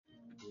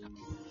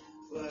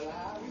But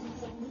I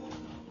remember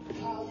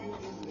how you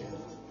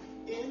delivered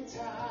in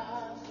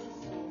times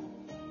before.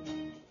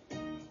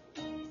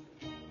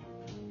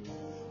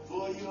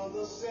 For you're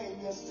the same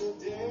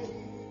yesterday,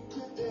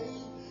 today,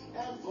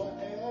 and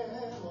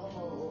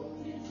forevermore.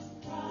 This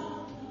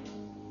problem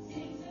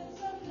seems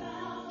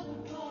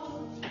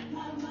insurmountable.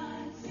 My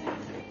mind says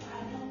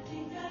I don't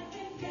think I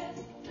can get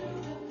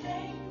through the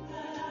pain,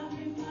 but I'm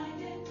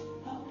reminded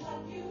of what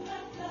you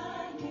have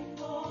done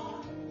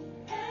before.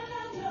 And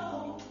I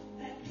know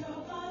that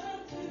you're gonna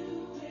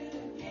do it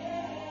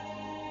again.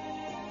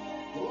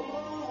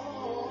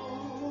 Oh,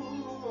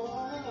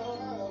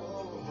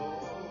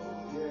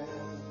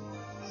 yeah.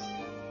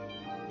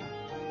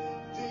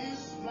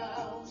 This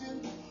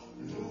mountain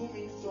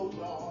looming so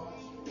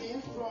large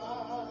in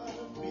front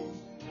of me.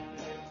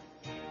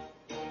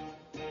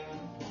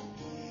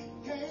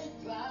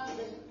 Can't climb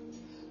it,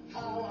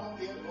 how I'll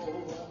get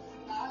over,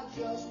 I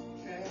just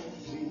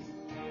can't see.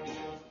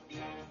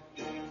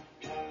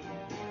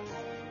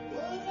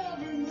 But I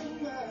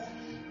remember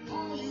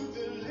how you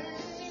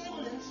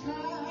delivered in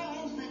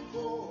times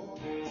before.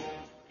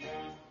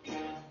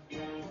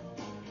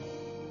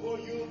 For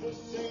you're the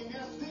same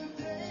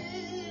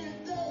yesterday,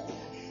 today,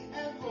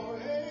 and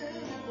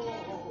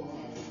forevermore.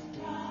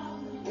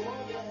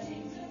 Oh, yeah.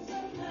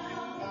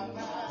 My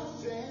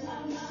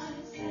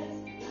mind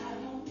says, I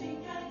don't think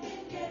I can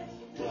get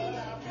through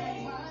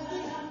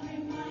but I'm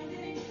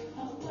reminded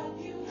of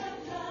what you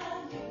have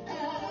done. And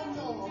I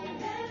know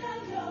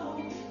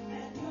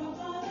that you're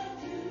gonna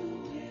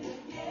do it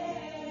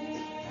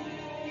again.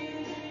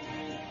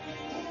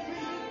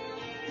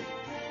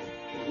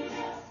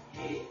 Just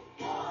keep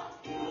on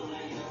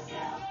proving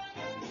yourself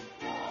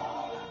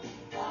over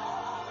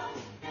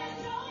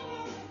and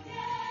over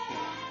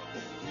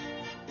again.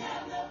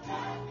 And the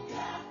fact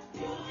that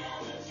you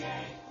never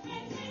change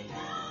makes me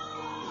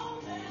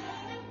know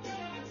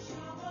that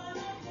you're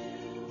gonna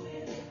do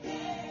it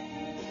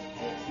again.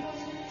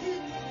 Just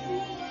keep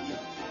proving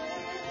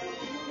yourself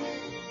to me.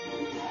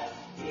 Just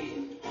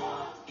keep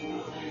on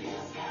proving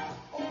yourself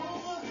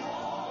over and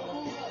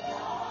over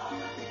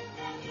again.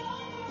 And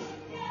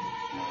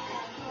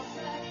the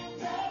fact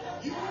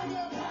that you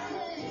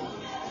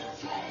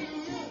never change,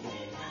 hallelujah. We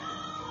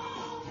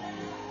know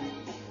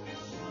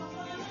that you're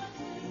gonna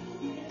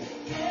do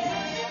it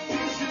again.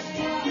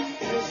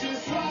 This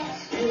is why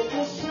you're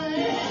the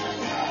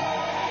same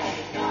God.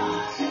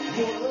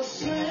 You're the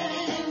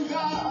same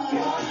God.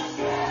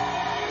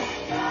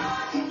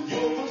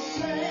 You're the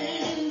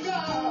same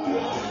God.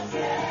 You're the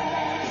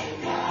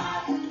same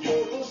God.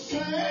 You're the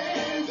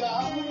same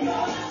God.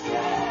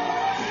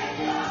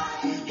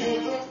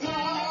 You're the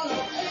God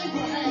of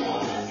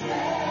Abraham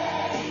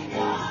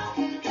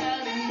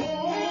and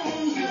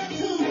Moses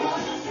too.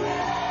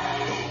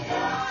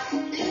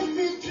 If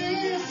he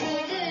did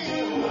for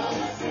them,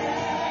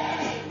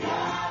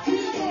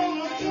 he's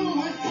gonna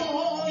do it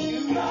for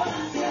you.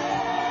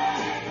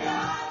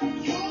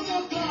 You're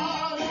the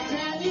God of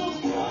Daniel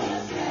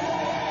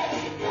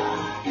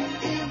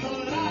in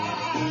the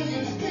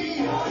lion's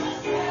den.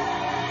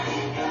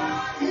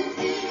 If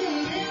he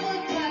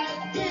delivered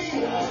that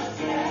then,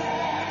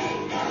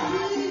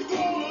 he's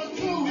gonna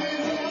do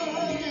it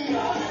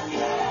again.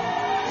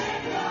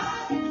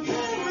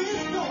 There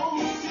is no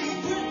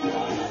secret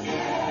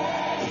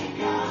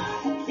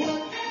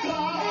what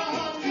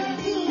God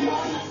can do.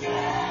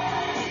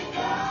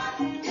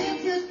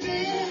 If he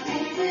did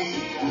for me,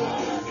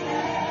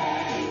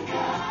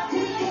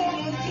 he's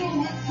gonna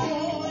do it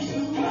for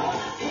you.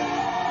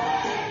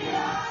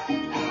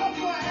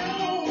 Alpha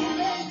and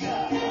Omega,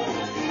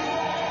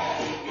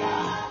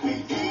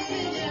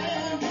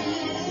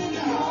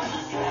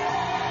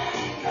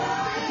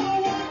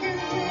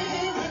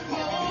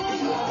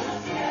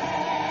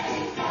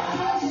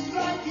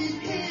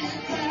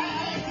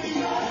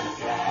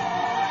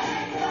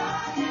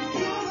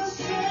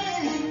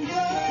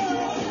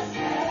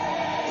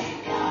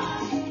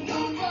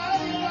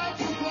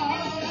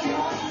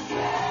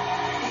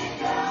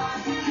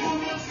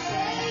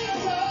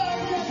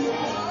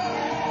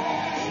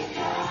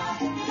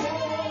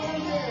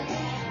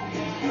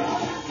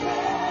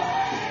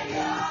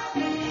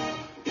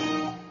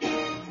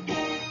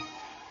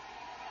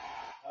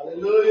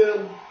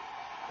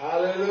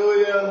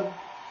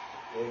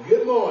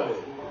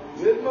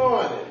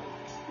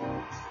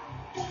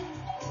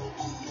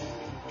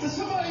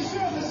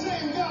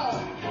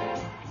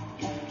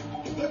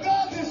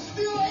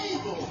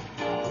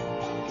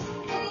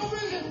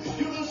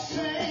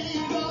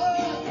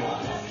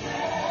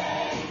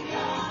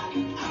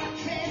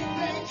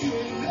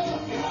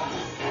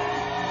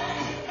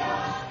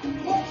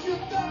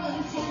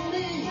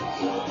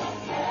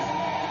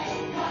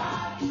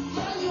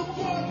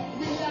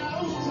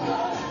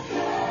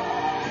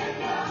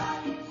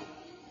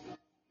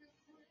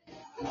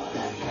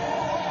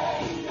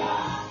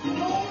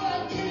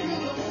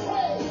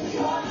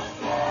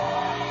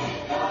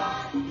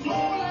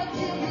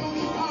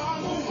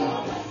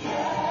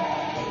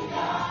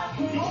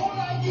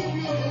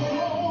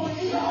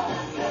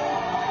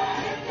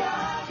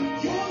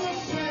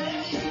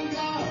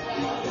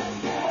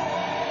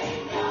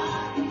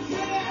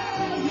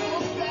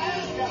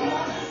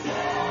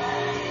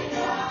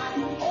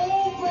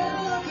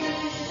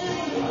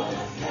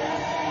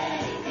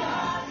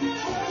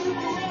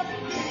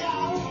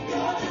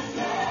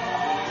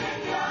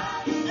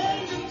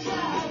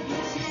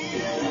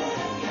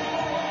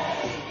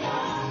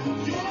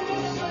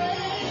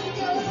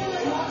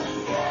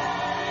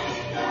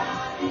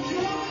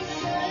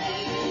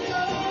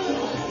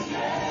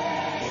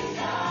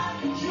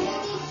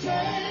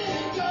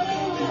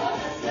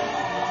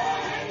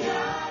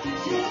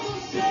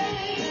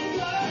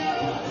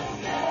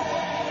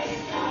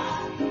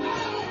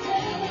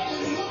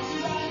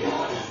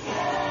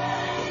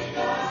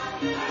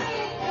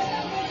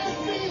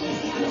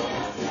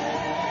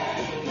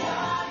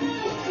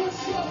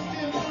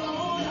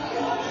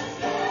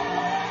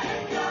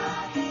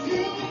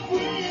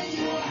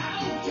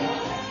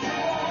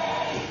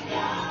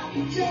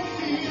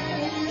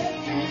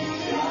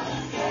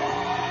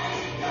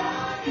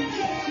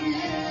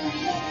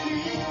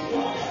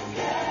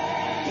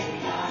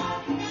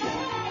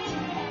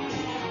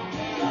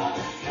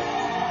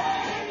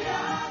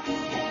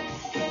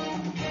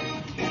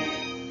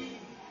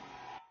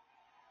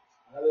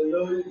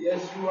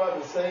 are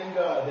the same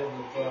God,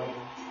 Heavenly Father.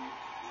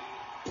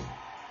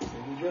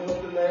 And we lift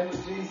up the name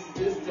of Jesus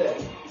this day.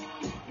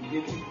 We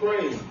give you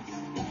praise.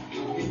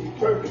 We give you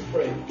perfect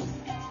praise.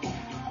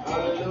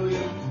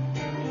 Hallelujah.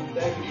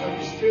 Thank you for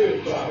your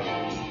spirit, Father.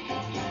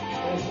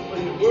 Thank you for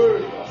your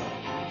word, Father.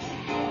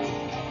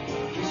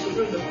 We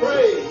surrender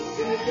praise.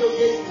 Send it your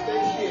gates with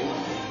thanksgiving.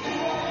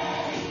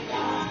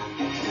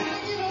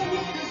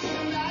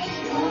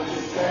 You're the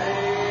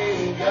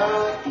same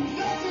God.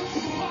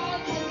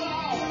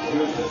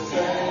 You're the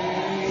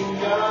same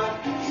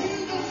God.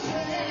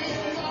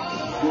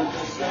 You're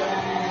the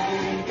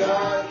same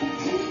God.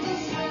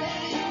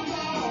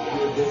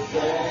 You're the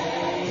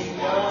same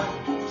God.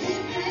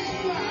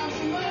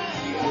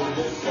 You're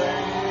the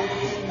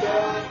same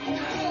God.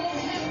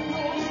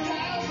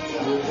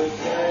 You're the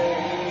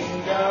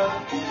same God.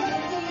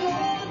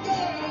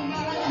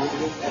 You're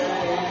the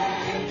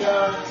same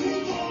God.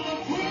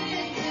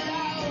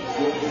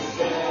 You're the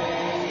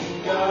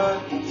same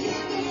God.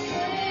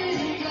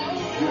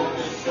 You're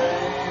the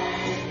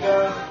same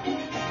God.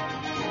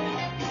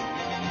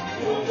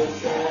 You're the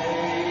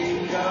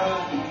same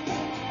God.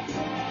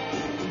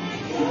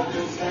 You're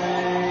the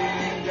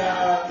same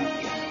God.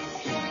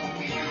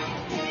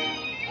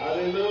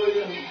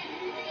 Hallelujah.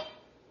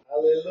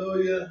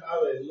 Hallelujah.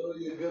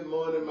 Hallelujah. Good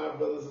morning, my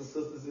brothers and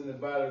sisters in the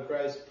body of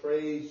Christ.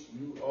 Praise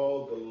you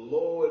all, the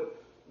Lord,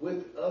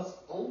 with us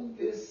on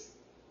this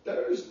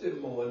Thursday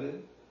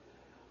morning,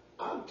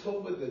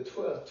 October the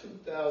 12th,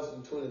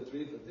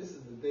 2023. For this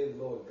is the day the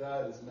Lord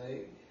God has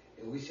made,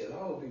 and we shall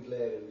all be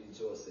glad and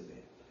rejoice in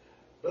it.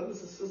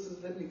 Brothers and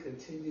sisters, let me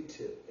continue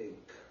to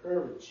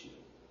encourage you.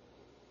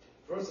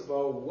 First of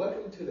all,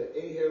 welcome to the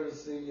A.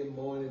 Harris Senior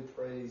Morning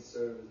Praise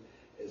Service.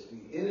 As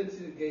we enter into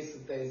the gates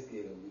of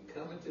thanksgiving, we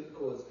come into the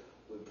courts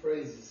with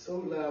praises so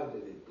loud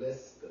that it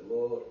blesses the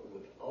Lord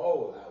with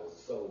all our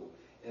soul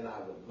and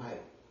our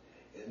might.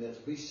 And as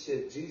we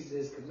share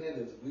Jesus'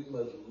 commandments, we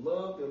must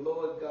love the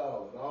Lord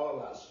God with all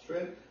our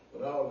strength,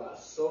 with all our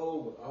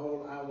soul, with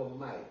all our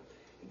might.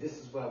 And this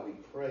is why we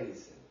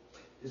praise him.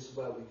 This is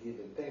why we give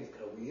him thanks,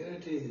 because we enter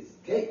into his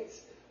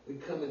gates. We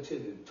come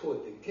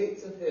toward the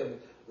gates of heaven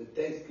with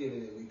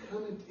thanksgiving, and we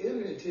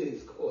enter into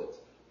his courts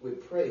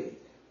with praise.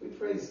 We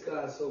praise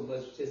God so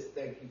much. Just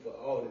thank you for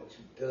all that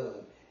you've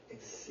done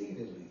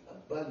exceedingly,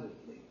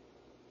 abundantly,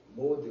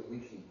 more than we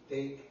can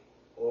think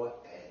or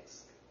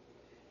ask.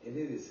 And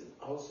it is an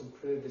awesome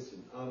privilege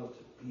and honor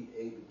to be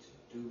able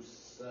to do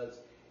such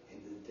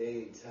in the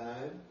day and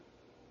time.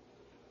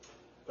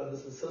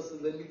 Brothers and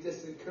sisters, let me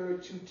just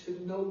encourage you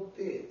to know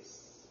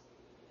this.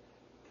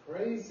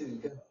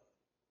 Praising God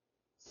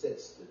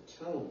sets the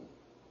tone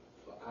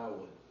for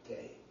our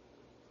day.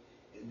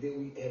 And then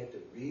we add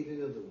the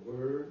reading of the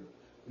word.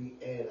 We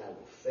add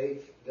our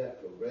faith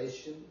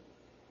declaration.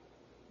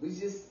 We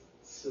just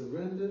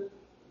surrender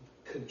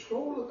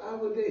control of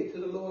our day to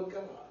the Lord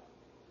God.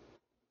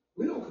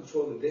 We don't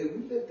control the day.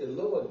 We let the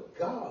Lord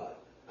God,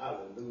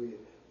 hallelujah,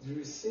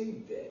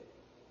 receive that.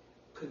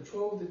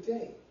 Control the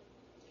day.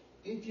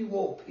 If you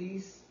want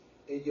peace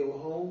in your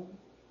home,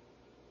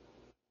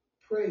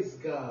 praise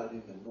God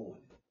in the morning.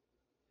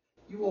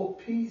 You want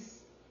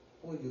peace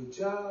on your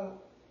job,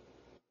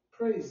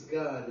 praise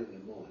God in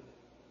the morning.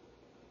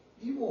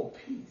 You want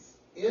peace,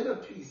 inner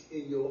peace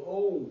in your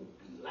whole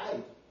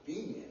life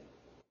being.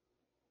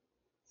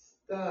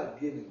 Start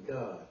giving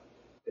God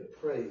the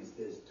praise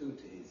that's due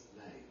to his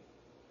name.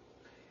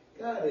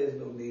 God has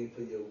no need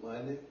for your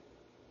money.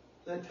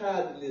 Now,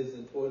 tithing is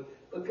important,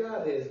 but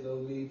God has no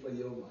need for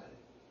your money.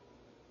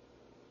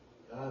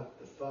 God,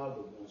 the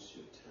Father, wants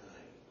your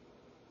time.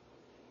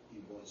 He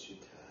wants your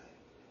time.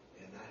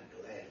 And I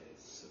gladly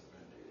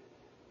surrender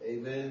it.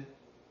 Amen.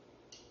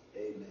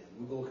 Amen.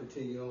 We're going to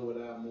continue on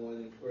with our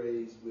morning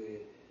praise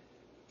with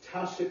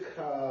Tasha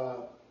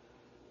Cobb.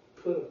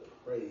 Put a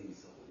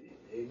praise on it.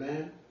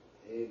 Amen.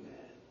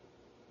 Amen.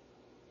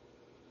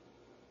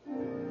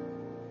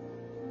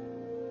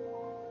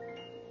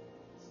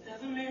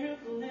 There's a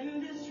miracle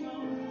in this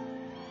room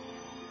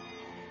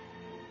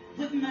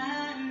with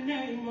my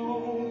name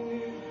on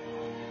it.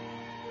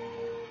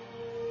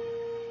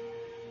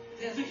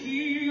 There's a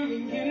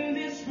healing in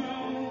this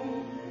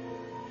room,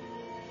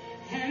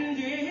 and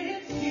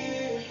it's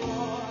here for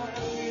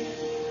me.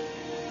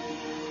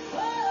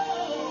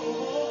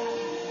 Oh,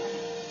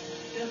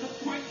 there's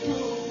a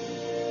breakthrough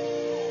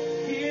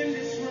in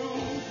this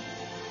room.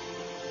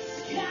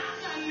 It's got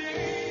my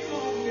name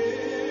on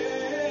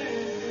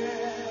it.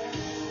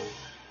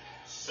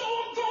 So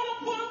I'm gonna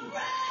put a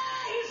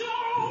praise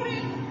on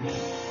it.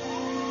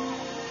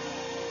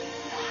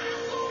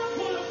 I'm gonna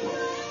put a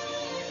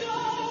praise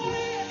on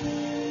it.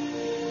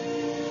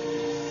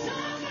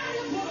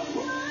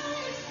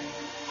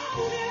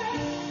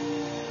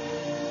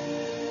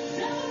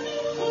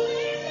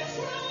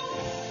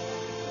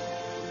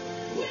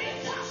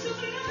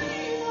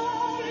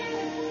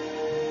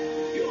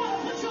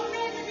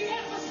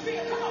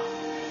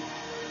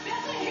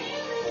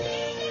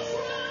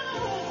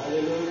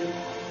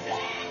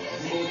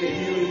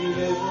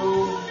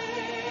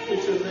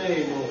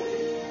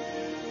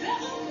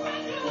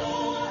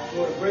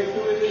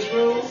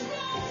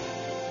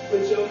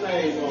 Put your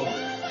name on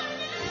it.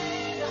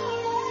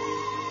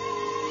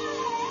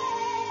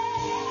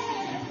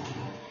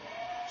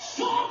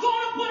 So I'm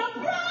gonna put a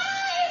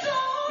praise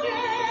on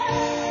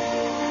it.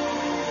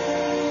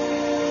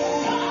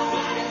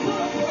 Somebody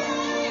put a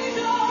praise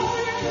on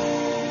it.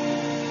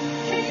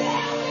 Can you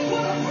help me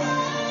put a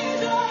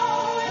praise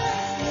on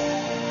it?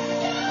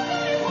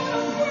 Somebody put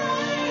a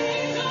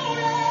praise on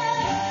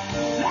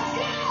it. Let's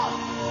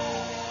go.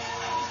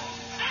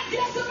 I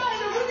dare somebody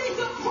to release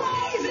some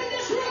praise in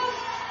this room.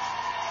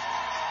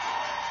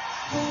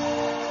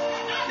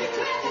 I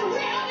declare that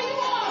wherever you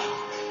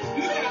are,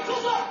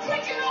 miracles are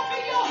breaking off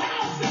in your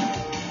house.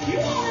 You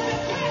want to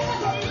declare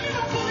there's a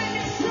miracle in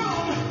this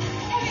room,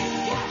 and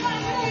it's got my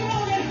name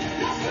on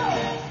it. Let's go.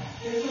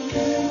 There's a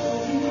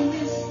miracle in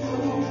this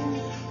room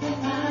with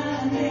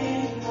my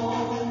name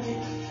on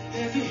it.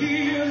 There's a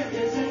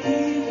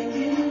healing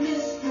in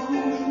this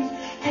room,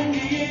 and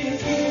it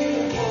is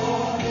here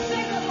for me.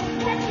 Say there's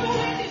a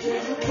breakthrough in this room.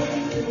 There's a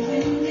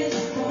breakthrough in this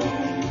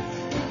room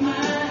with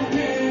my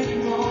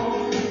name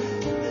on it.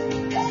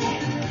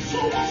 So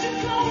what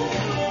you gonna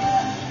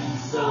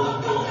do? So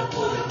I'm gonna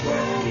put a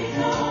praise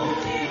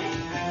on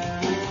it.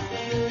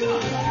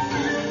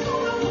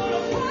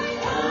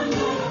 I'm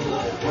gonna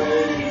put a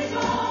praise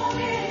on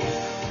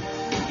it.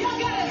 Y'all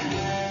got it.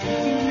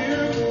 There's a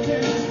miracle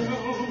in this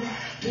room.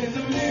 There's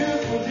a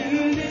miracle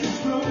in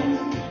this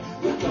room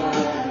with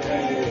my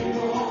name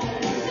on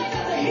it. Say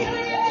there's a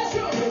healing in this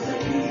room. There's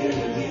a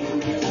healing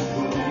in this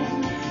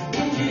room.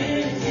 And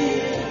it's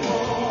here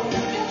for me.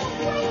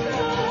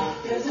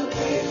 There's a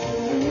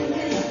breakthrough in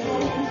this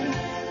room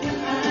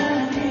with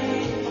my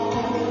name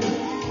on it.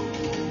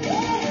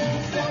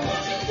 So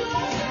what you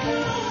gonna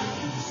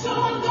do? So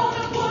I'm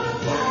gonna put a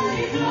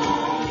praise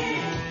on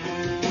it.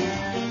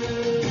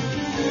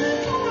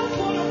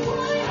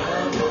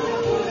 I'm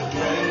gonna put a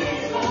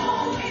praise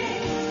on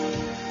it.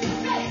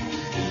 Hey,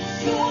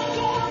 so I'm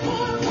gonna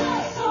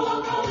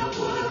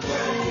put a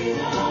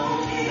praise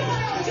on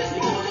it. Just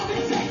move a little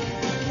bit, say,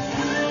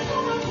 I'm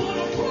gonna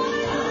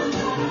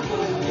put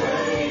a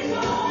praise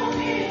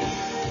on it.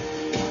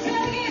 Say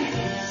it again.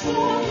 So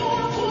I'm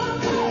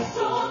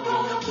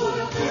gonna put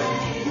a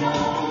praise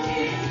on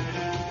it.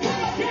 Put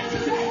up hands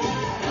and say,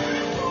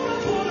 I'm gonna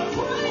put a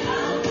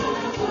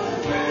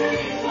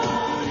praise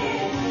on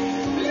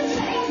it. Lift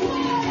your hands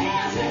with your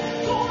hands.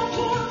 Say, gonna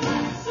put a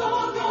praise. So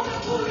I'm gonna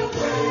put a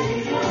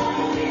praise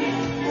on it.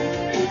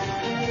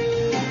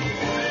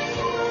 I'm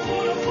gonna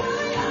put a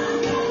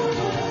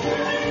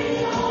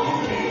praise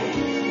on it.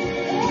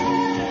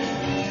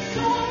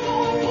 So I'm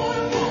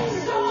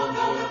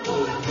gonna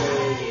put a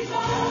praise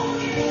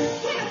on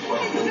it. With a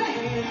praise today.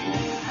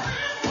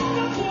 I'm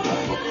gonna put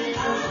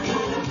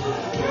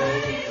a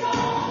praise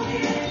on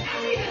it.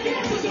 I need the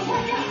dancers to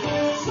work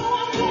out. So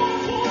I'm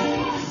gonna put a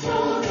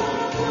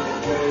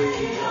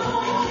praise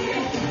on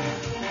it.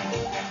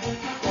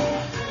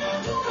 I'm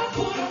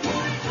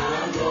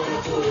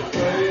gonna put a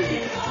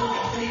praise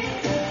on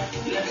it.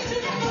 Look at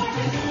your neighbor like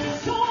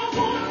this. So I'm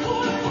gonna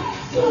put a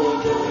praise. So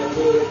I'm gonna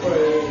put a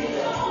praise.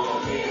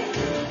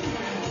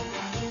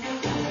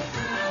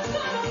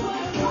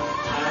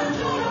 I'm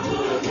gonna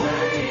put a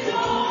praise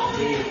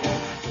on it.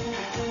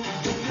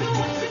 So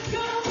what you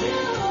gonna do?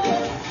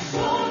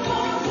 So I'm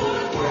gonna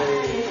put a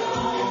praise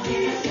on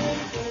it.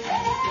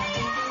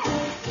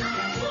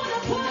 I'm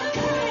gonna put a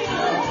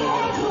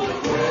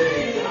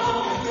praise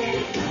on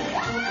it.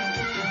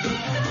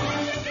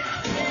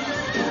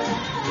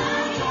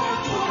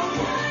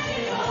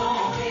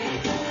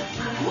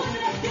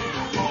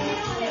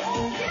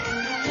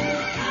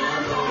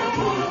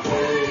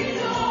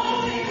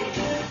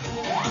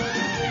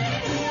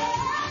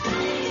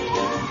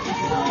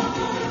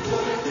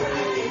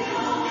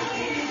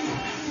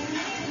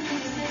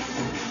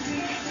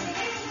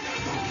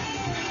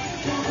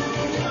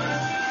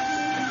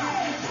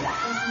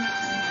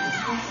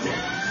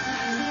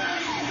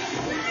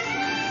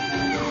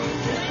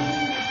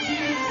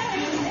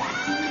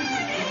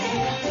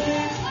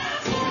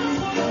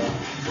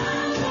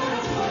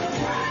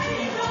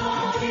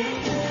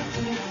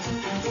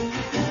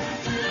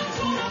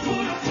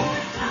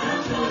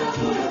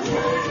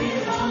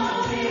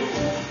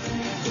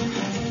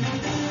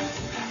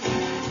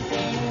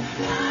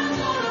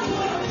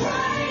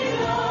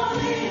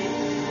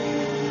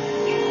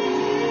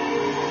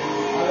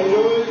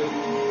 Hallelujah.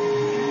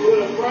 Put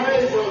a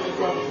praise on it,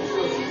 brothers and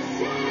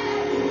sisters.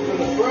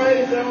 Put a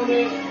praise on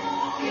it.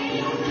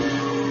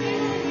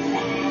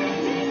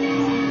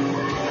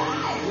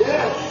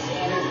 Yes,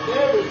 and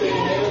everything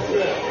has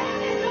breath.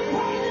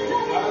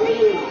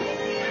 Hallelujah.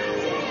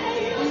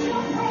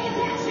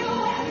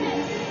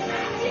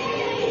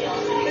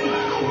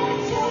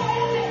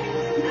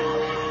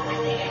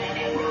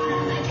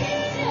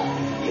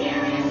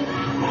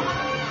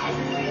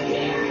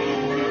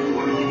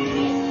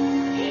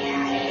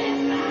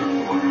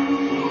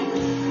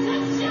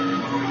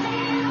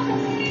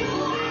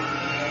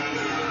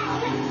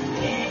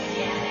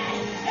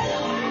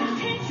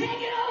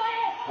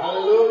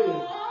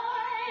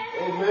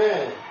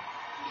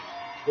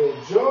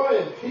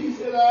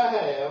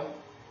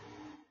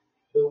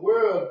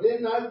 Lord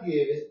did not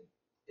give it,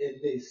 and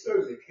they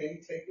certainly can't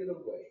take it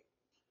away.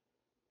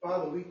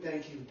 Father, we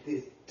thank you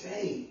this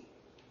day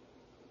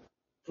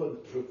for the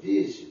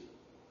provision,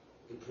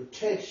 the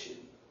protection,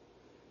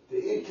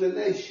 the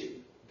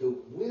inclination, the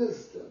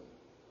wisdom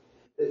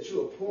that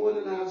you are pouring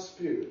in our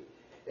spirit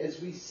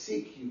as we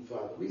seek you,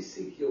 Father. We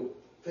seek your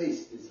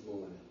face this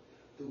morning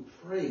through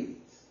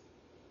praise.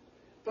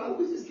 Father,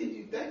 we just give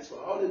you thanks for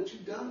all that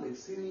you've done,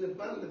 exceedingly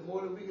abundantly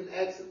more than we can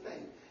ask or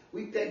think.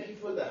 We thank you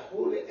for the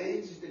holy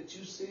angels that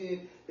you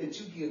send, that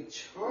you give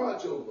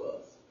charge over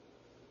us.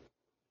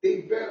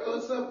 They bear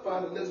us up,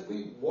 Father, lest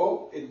we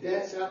walk and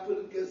dash our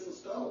foot against a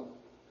stone.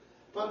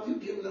 Father,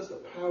 you've given us the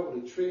power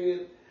to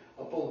tread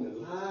upon the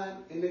lion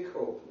and the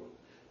cobra,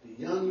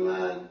 the young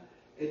lion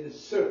and the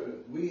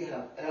serpent. We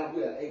are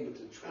able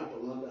to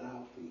trample under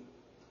our feet.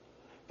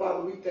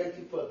 Father, we thank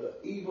you for the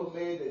evil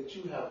man that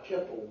you have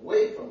kept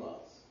away from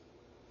us.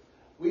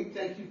 We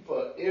thank you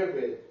for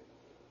every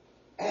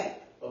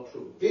act of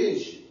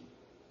provision,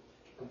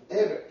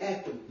 every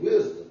act of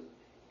wisdom,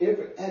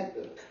 every act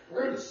of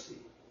courtesy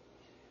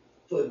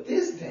for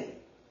this day.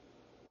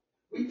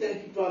 We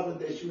thank you, Father,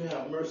 that you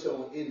have mercy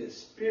on in the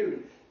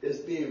spirit that's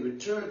being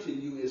returned to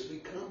you as we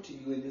come to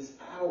you in this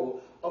hour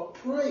of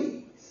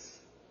praise.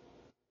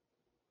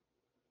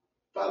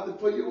 Father,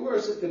 for your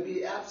word said to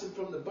be absent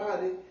from the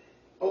body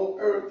on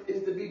earth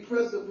is to be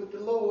present with the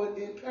Lord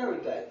in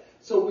paradise.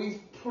 So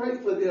we pray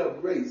for their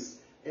grace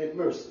and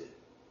mercy.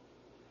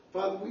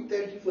 Father, we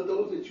thank you for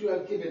those that you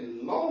have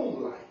given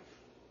long life.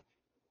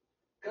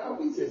 God,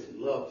 we just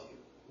love you.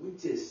 We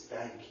just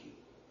thank you.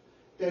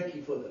 Thank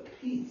you for the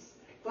peace.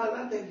 Father,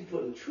 I thank you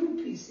for the true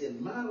peace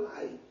in my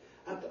life.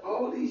 After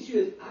all these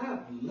years,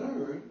 I've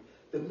learned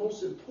the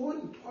most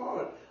important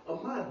part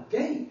of my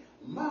day,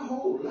 my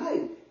whole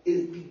life,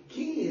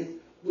 begins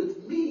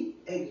with me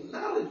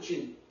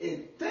acknowledging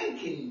and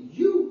thanking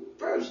you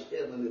first,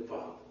 Heavenly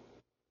Father.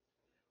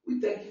 We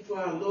thank you for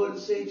our Lord and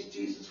Savior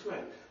Jesus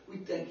Christ. We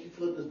thank you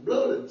for the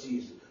blood of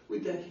Jesus. We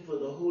thank you for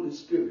the Holy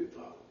Spirit,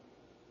 Father.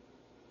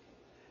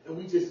 And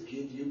we just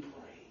give you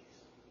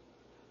praise.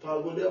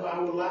 Father, whatever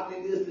our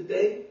allotment is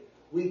today,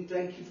 we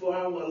thank you for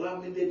our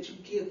allotment that you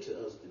give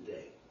to us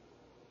today.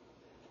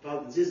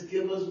 Father, just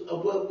give us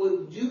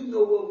what you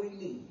know what we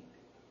need.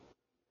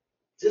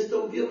 Just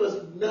don't give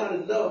us not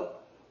enough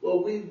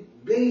what we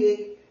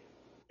beg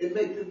and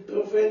make the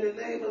profane the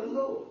name of the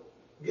Lord.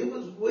 Give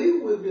us, we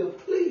will be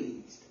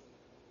pleased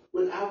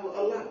with our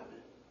allotment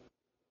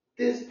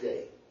this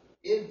day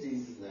in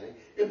Jesus' name.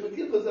 And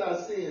forgive us our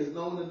sins,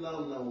 known and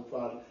unknown,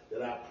 Father,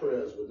 that our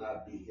prayers will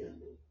not be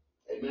hindered.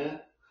 Amen.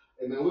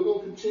 Amen. We're going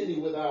to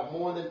continue with our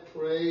morning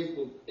praise,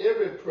 with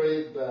every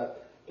praise by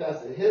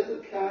Pastor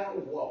Hezekiah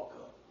Walker.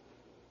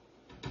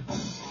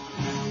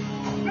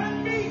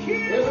 Let me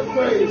hear Every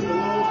praise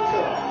belongs to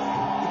God.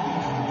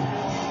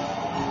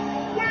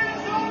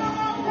 where's all of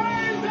my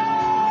praise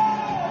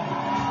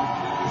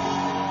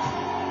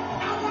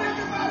I want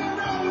everybody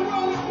around the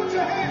world to put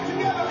your hands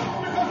together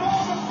because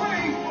all the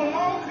praise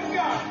belongs to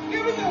God.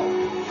 Here we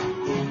go.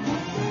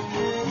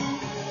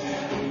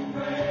 Every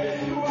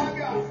praise to our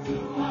God.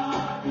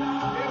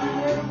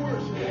 Every word of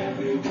worship.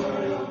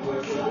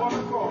 One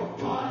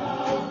accord.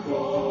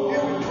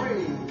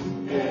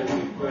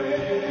 Every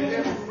praise.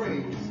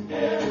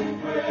 Every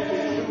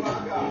praise to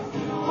our God.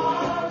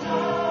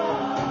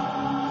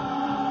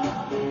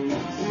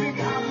 Sing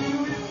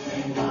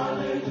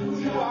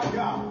hallelujah to our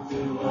God.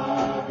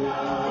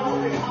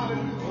 Glory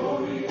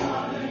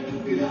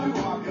hallelujah is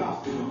to our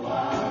God.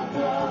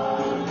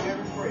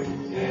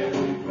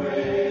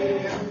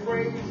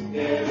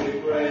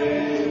 Every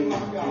praise to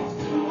our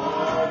God.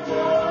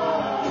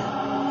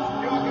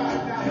 Y'all got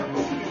it now. Help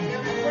us sing.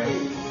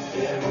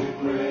 Every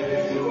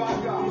praise to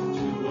our God.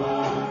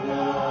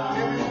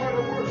 Every word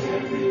of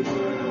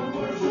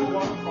worship.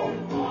 One accord.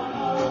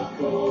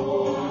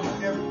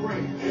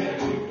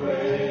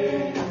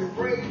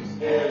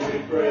 Every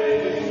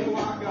praise to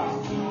our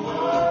God.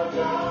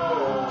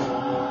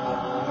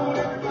 Come on,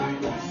 everybody,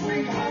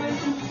 sing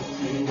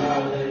hallelujah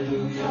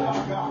to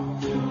our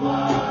God.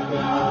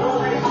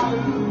 Glory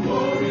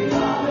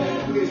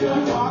hallelujah is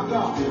to our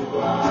God. Come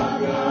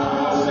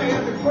on, say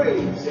every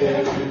praise. Say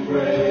every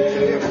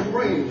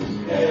praise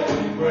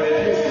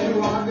is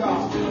to our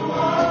God.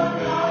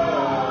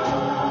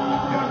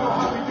 Y'all know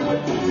how we do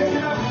it. Take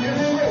it up.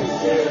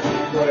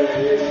 Every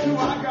praise to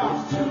our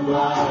God.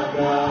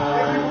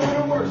 Every word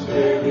of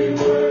worship.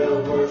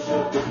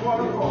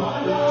 One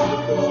accord.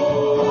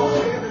 Come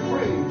on, say every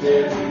praise.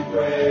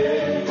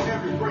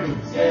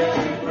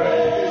 Every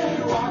praise is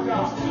to our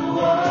God.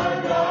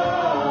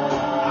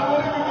 I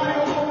want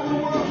everybody all over the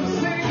world to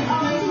sing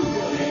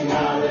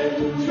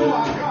hallelujah to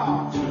our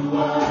God.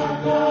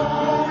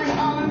 Glory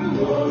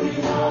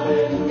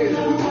hallelujah is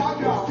to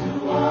our God.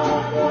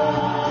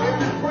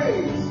 Every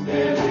praise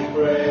is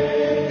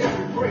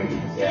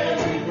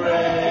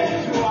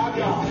to our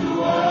God.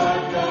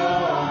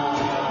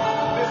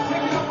 Let's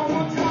take it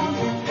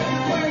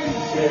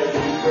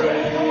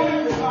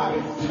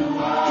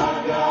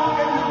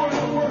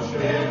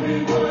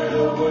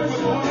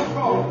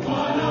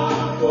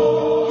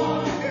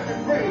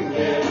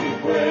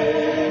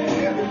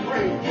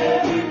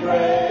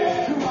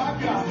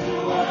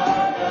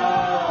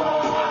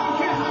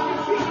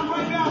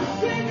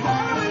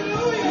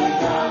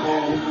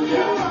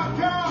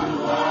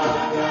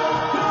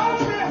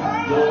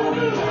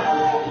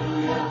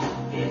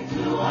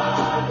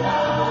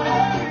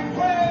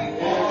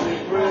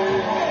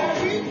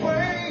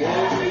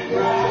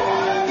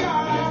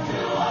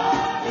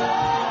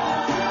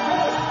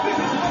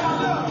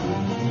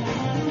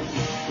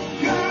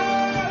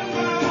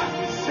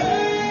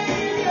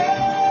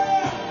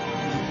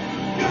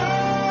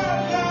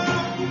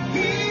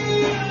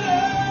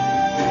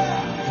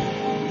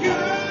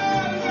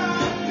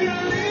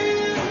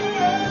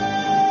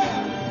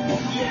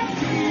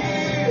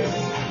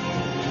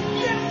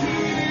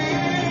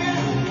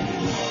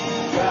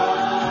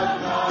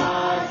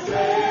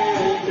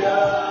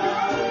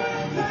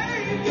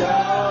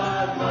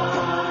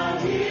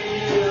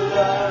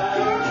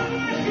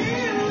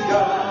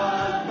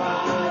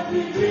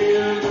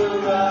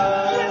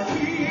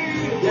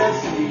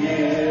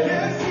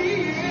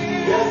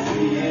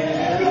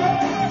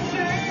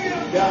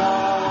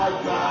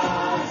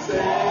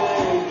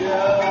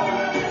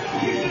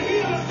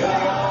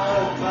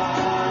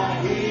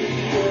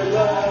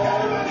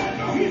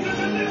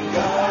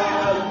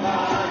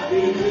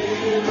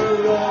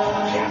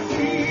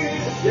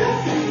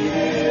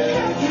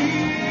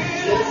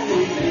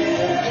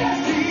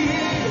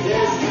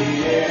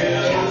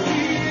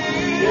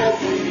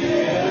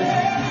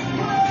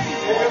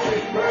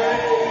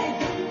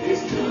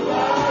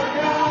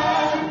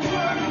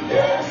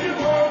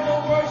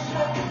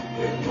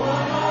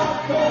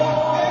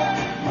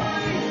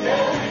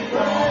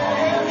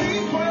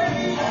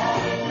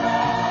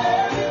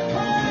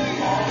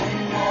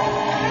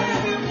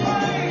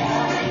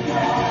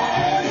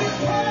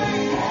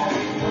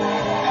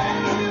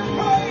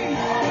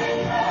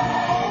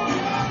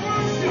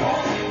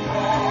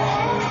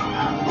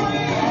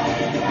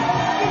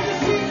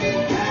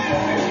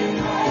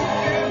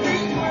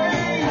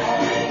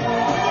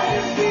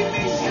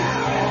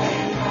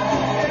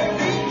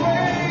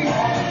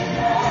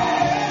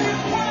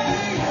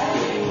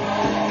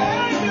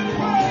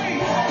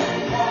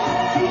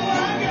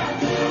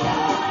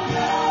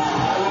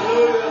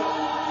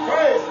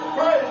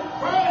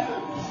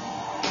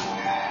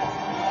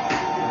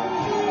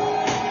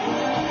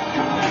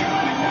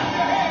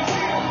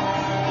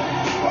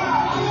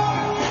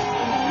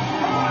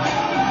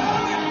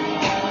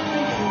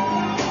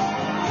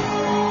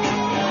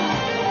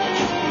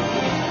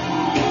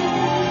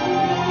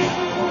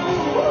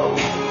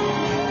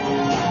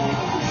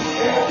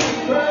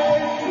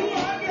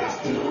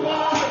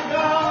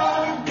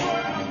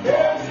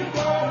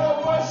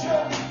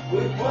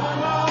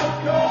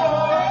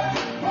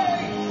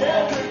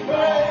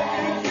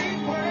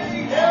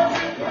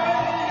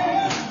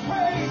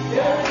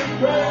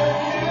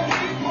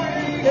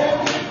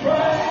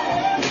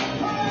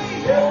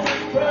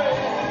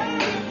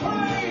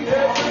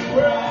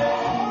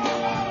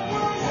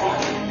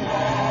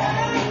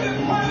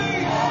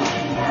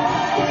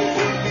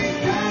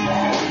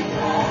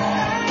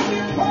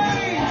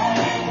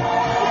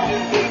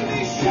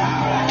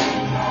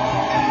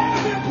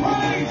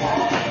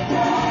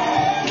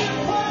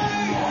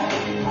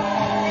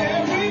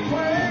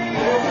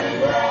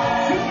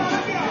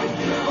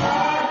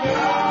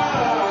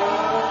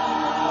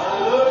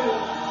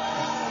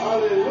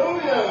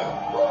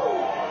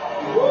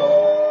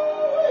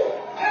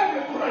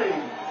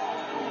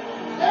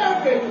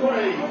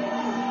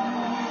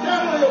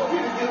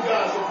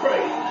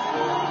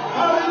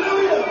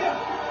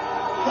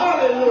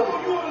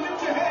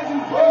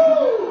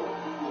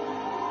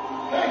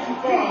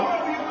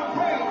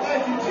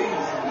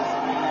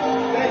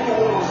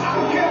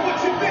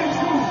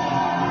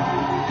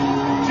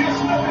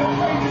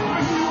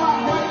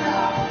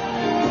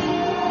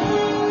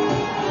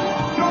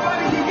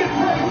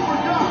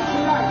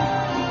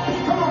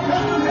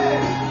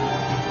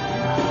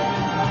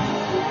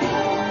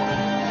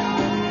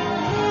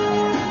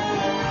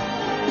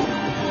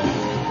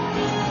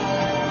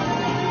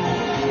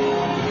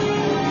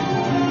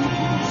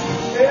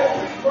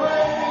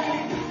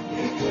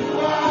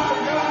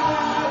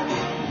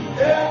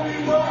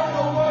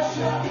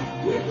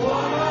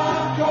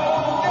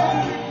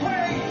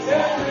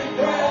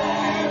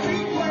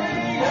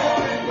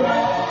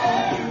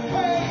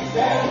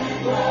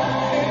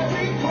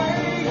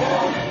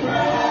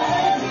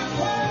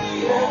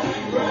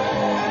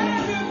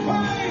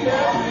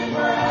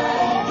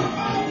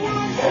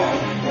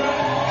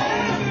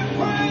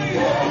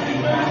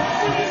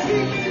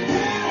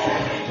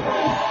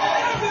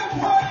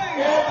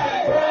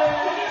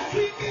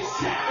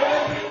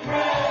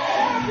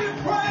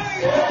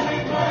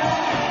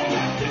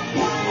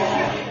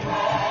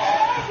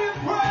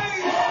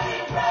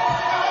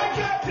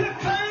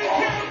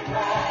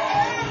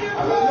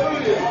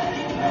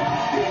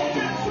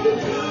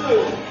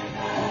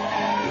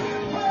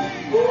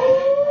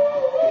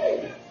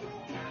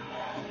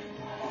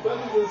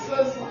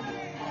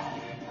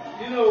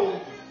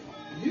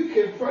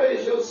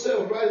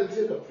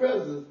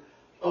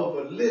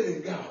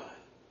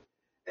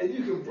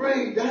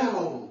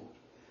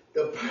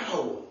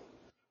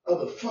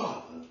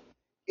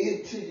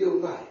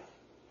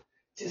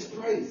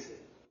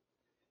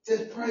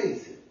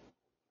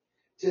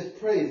just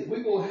praise.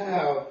 We're going to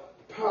have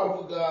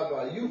Powerful God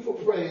by Youthful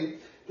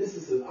Praise. This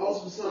is an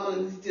awesome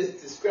song. He's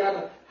just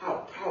describing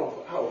how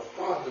powerful our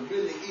Father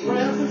really is.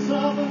 Presence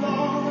of the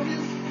Lord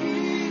is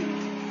here.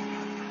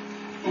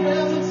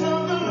 Presence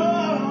of the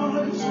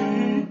Lord is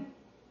here.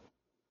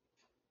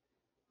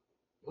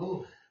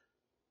 Oh.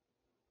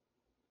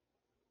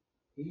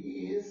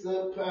 He is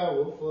a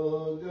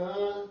powerful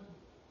God.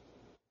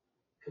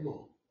 Come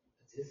on.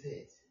 That's his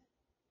head.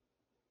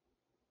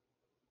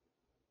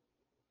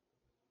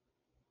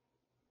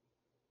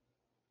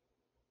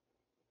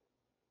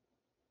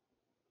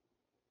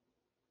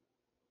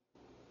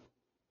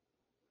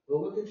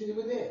 Well, we'll continue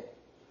with that.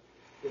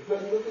 The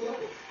presence of the Lord.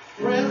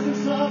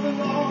 Presence of the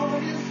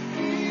Lord is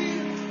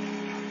here.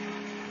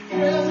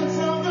 Presence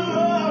of the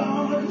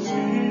Lord is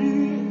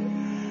here.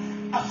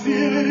 I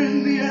feel it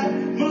in the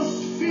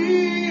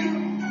atmosphere.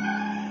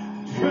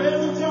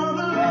 Presence of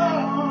the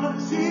Lord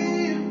is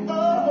here.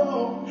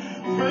 Oh,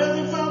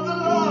 presence of the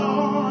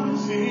Lord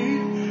is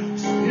here.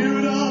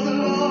 Spirit of the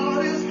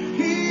Lord is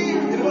here.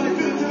 Anybody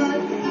feel it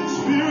tonight?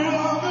 Spirit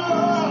of the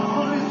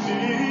Lord is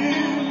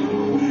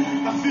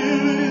here. I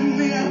feel it in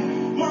the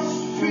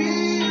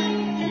atmosphere.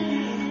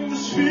 The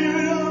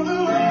Spirit of the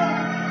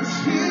Lord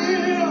is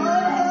here.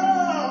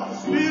 Oh, the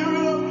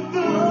Spirit of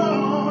the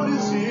Lord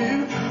is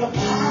here. The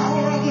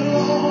power of the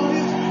Lord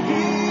is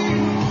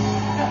here.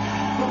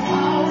 The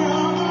power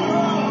of the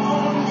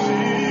Lord is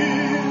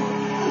here.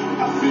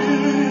 I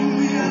feel it in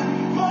the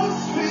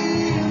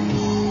atmosphere.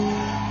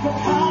 The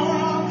power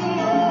of the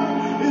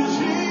Lord is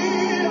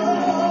here.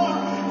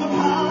 The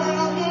power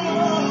of the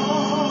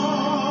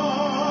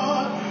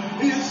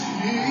Lord is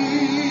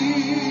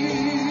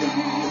here.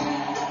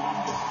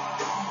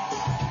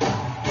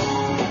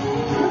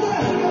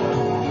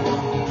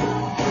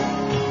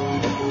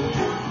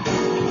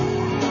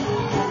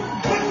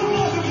 Make some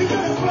noise if you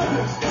feel His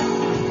presence.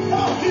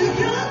 Oh, do you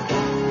feel it?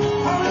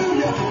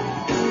 Hallelujah.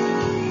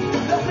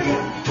 Let's sing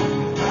it.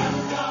 The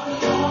presence of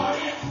the Lord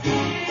is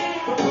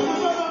here. The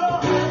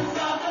presence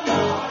of the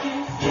Lord.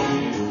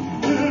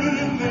 Feel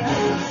it in the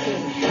atmosphere.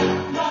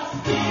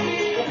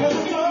 The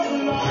presence of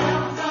the Lord.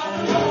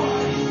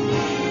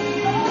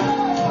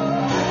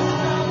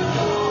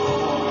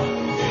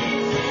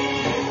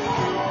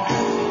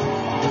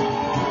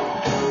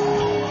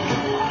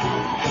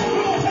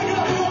 We're gonna take it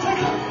up. We're gonna take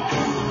it up.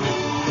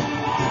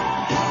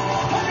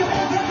 Clap your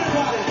hands,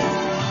 everybody.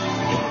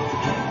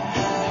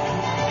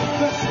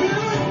 The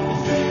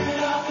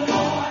Spirit of the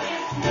Lord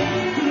is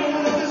here. You know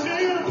what is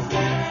here? The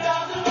Spirit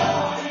of the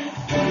Lord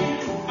is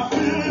here. I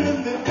feel it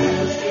in the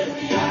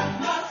atmosphere.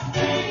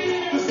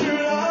 The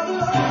Spirit of the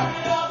Lord.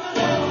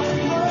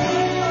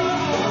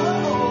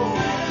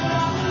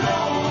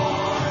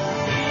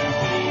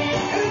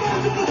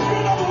 Anybody feel the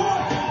Spirit of the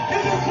Lord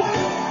in this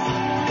place?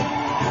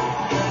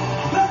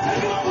 Let's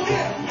take it up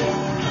again.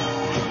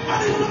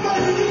 I need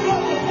somebody to give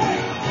God the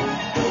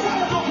praise.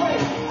 Radical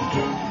praise.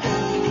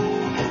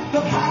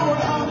 The power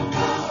of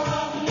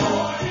the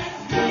Lord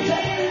is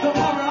here. The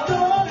power of the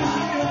Lord is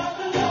here.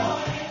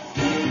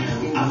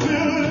 I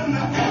feel it in the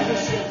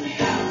atmosphere.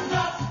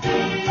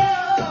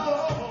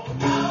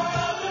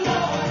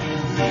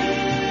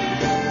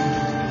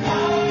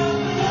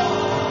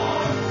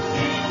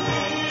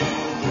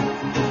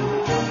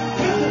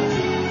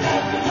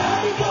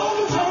 Everybody blow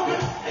the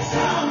trumpet and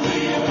sound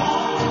the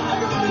alarm.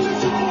 Everybody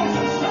lift your voice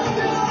and sound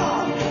the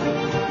alarm.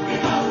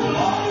 Because the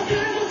Lord is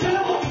in the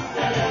temple.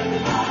 Let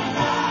everybody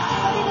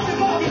bow. Everybody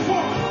blow the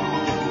trumpet.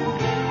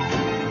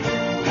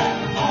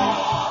 Let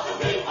all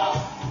the people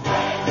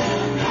praise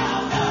Him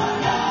now the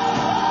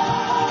Lord.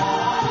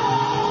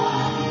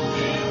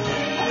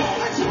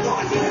 Make some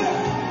noise in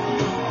here.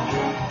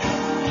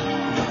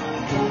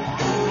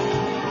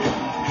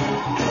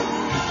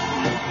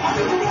 I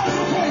need the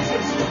radical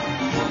praises.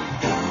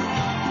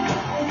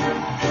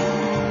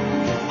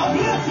 A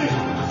blessing.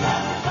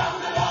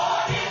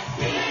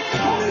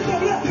 Who needs a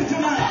blessing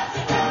tonight?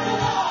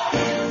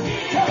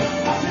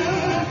 I feel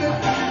it in the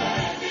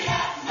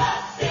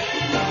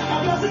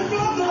a blessing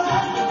from the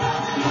Lord.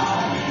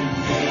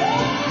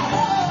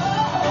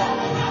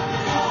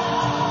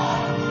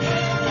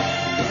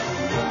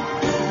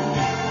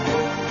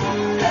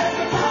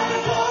 Everybody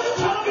blow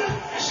the trumpet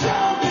and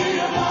sound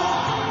the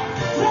alarm.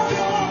 Sound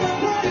the alarm and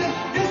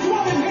praise is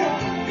dwelling here.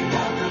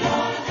 Because the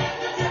Lord is in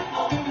the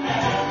temple.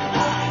 Let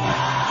everybody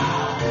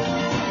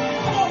bow.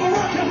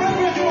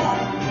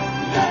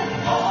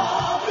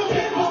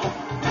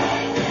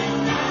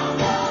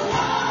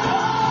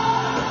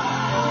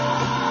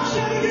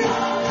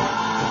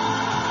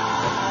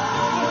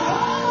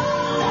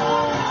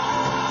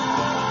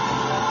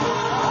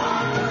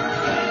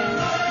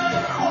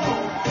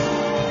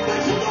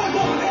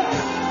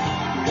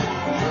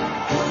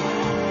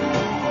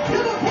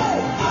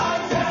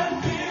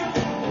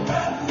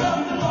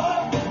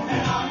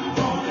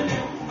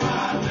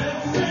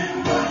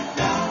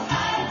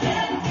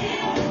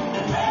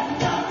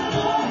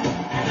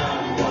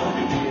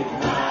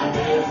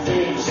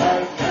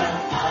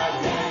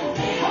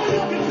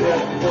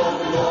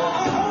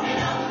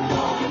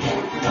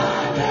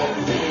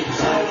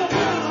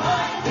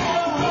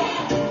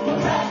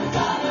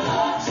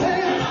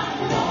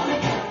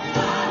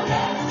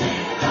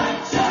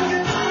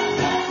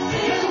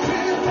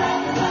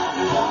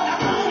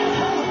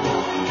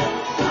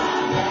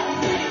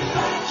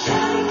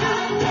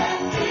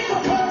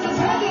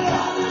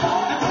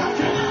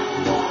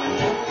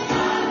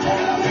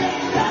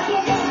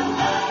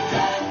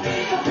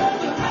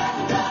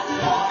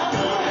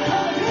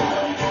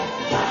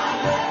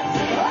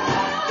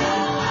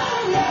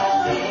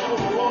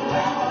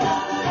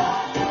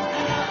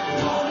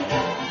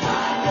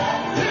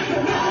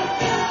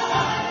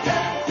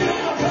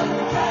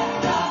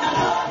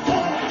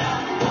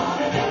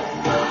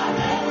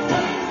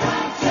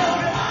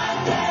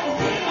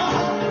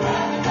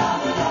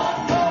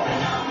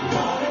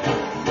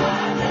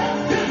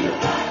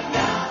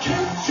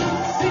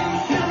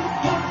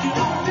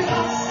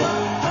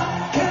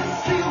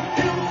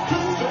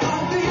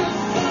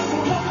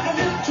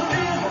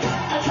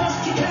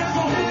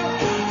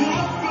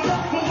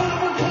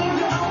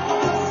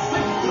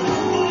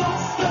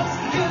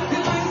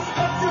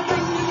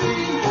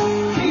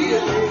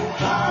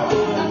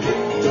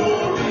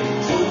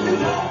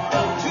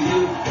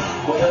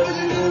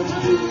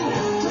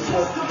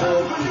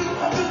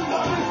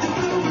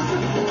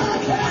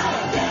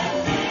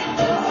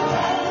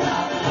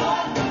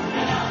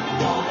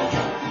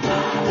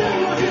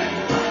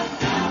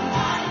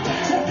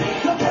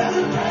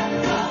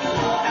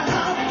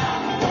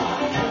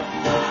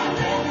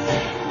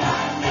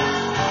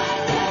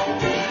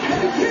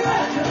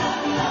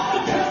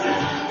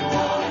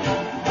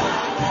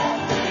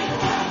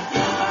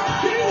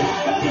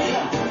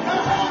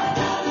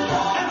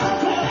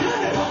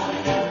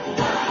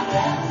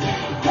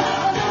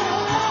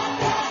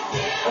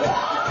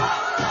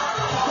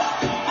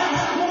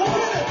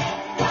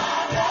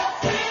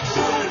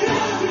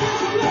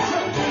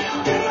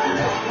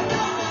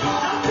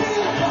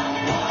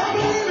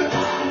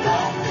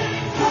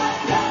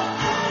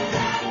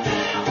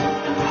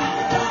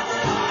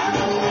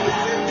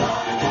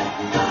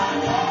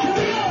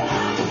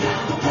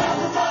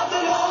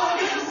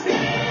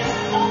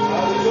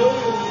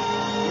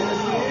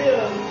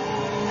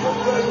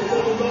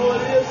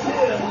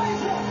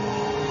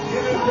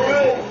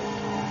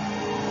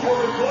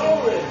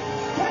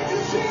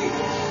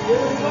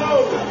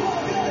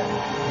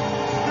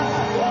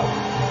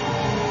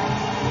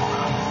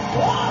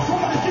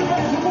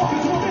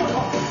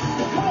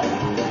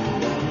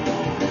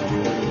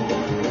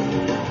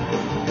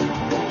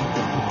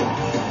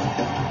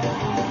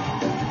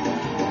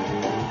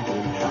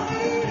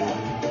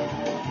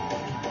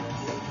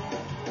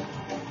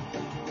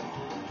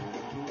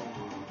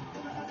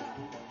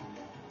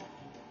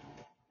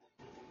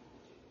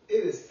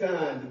 is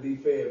time to be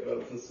fed,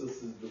 brothers and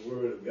sisters, the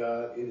Word of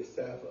God. It is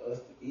time for us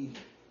to eat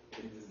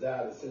and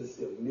desire the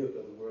sincere milk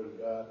of the Word of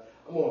God.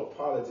 I'm going to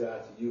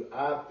apologize to you.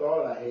 I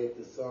thought I had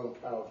the song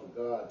Powerful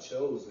God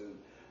chosen,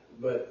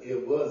 but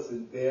it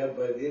wasn't there.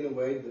 But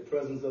anyway, the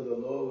presence of the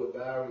Lord with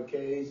Byron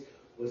Cage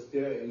was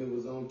there, and it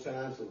was on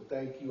time. So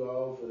thank you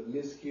all for the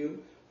miscue,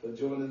 for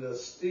joining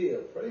us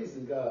still.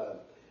 Praising God.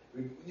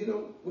 You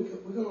know, we're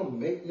going to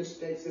make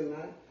mistakes in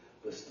life,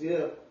 but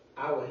still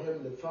our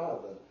Heavenly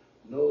Father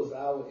knows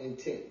our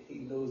intent. He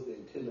knows the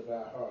intent of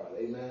our heart.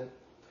 Amen.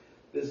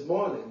 This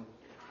morning,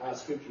 our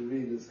scripture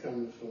reading is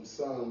coming from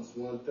Psalms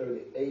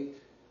 138.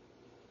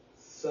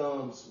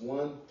 Psalms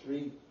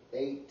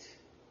 138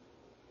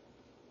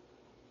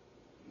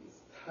 is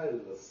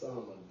titled a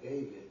Psalm of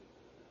David,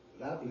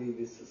 but I believe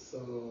it's a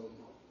Psalm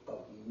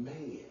of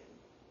man,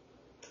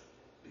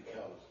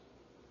 because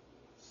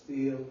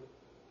still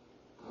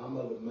I'm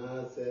of the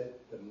mindset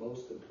the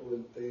most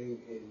important thing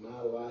in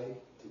my life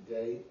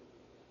today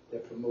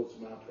that promotes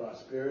my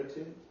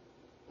prosperity,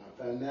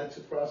 my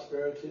financial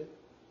prosperity,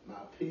 my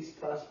peace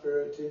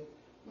prosperity,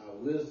 my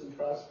wisdom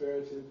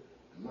prosperity,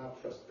 and my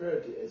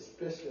prosperity,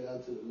 especially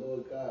unto the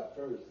Lord God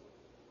first,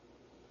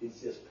 is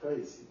just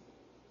praising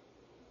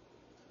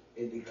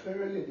and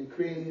declaring and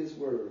decreeing His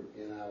word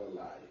in our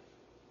life.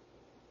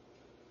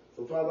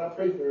 So, Father, I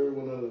pray for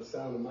everyone under the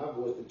sound of my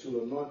voice that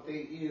you'll anoint their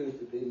ears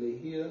that they may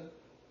hear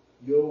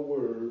your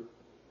word,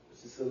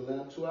 which is a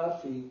lamp to our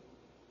feet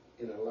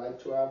and a light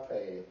to our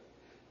path,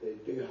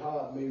 that their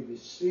heart may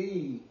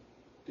receive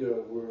their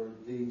word,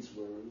 these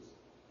words.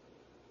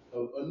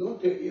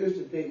 Anoint their ears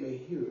that they may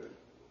hear it.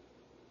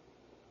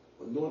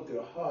 Anoint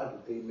their heart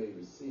that they may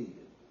receive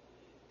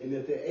it. And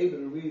if they're able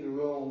to read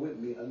along with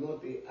me,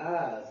 anoint their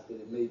eyes that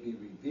it may be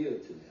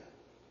revealed to them.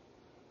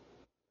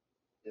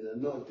 And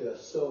anoint their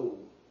soul,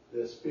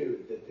 their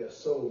spirit, that their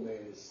soul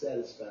man is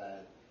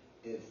satisfied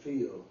and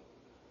filled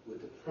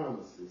with the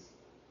promises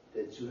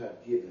that you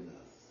have given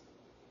us.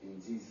 In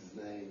Jesus'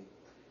 name,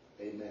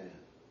 amen.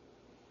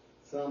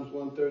 Psalms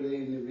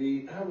 138 and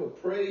read, I will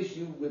praise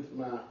you with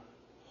my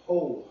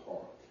whole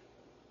heart.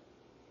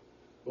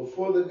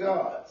 Before the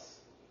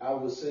gods, I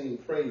will sing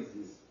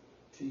praises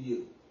to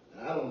you.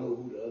 Now, I don't know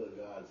who the other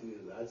gods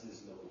is. I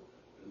just know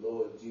the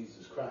Lord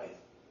Jesus Christ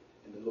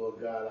and the Lord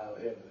God, our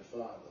Heavenly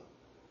Father.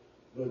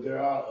 But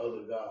there are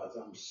other gods.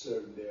 I'm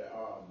certain there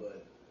are.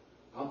 But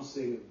I'm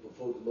singing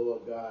before the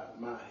Lord God,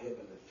 my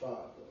Heavenly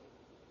Father.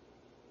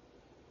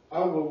 I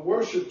will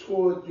worship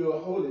toward your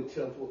holy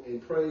temple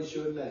and praise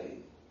your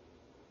name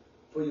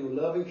for your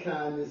loving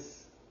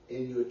kindness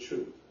and your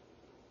truth.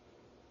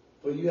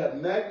 For you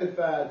have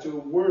magnified your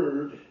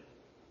word.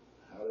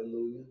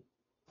 Hallelujah.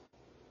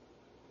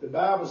 The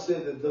Bible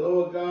said that the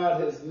Lord God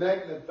has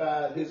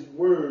magnified his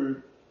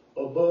word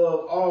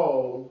above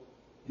all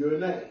your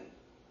name.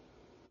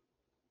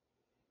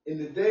 In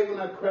the day when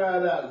I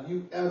cried out,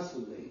 you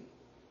answered me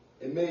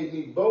and made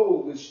me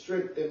bold with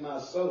strength in my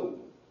soul.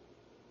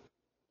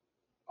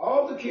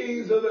 All the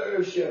kings of the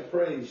earth shall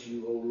praise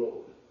you, O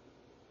Lord,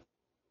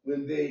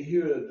 when they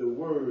hear the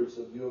words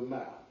of your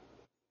mouth.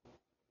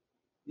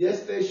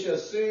 Yes, they shall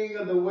sing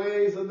of the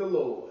ways of the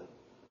Lord,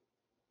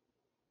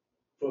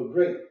 for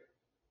great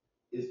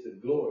is the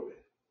glory,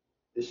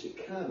 the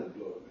Shekinah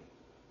glory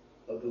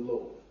of the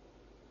Lord.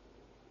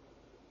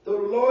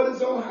 Though the Lord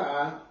is on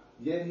high,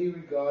 yet he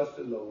regards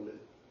the lowly,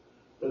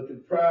 but the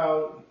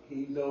proud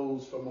he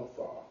knows from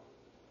afar.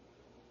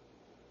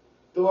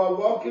 Though I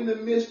walk in the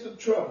midst of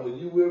trouble,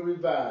 you will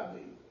revive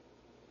me.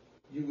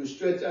 You will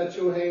stretch out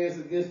your hands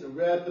against the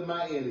wrath of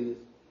my enemies,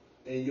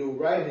 and your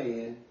right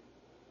hand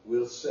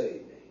will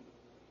save me.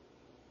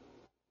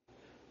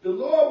 The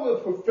Lord will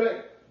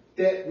perfect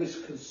that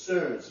which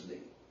concerns me.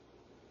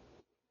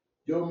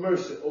 Your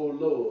mercy, O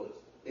Lord,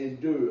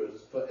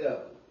 endures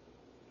forever.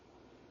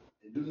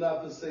 And do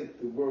not forsake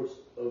the works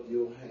of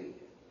your hand.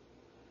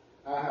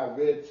 I have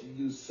read to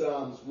you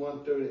Psalms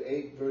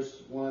 138,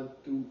 verses 1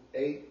 through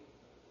 8.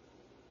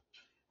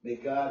 May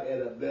God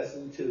add a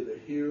blessing to the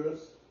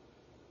hearers,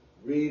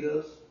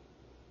 readers,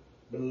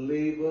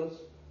 believers,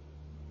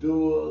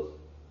 doers,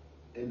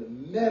 and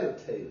the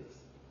meditators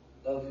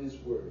of his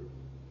word.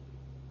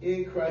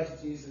 In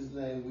Christ Jesus'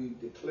 name,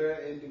 we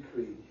declare and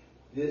decree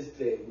this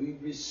day we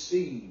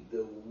receive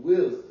the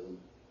wisdom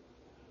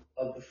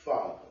of the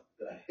Father,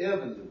 the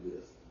heavenly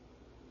wisdom.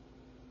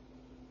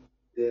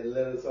 Then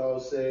let us all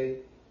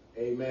say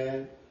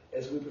amen.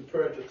 As we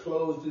prepare to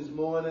close this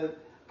morning,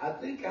 I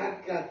think I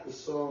got the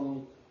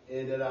song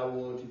in that I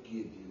want to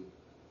give you.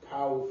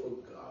 Powerful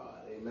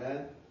God.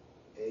 Amen.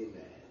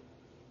 Amen.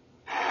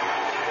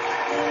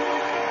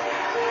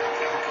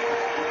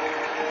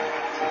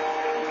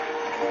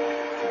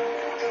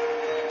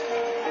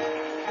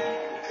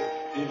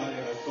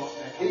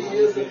 He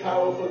is a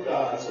powerful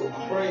God, so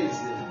praise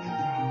him.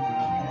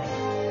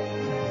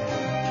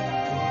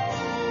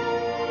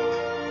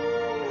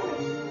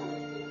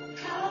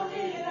 How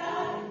did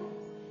I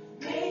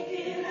make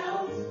it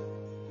out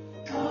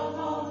of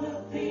all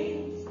the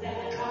things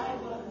that I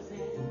was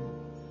in?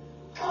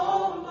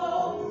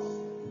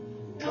 Almost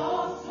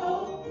lost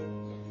hope.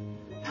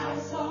 I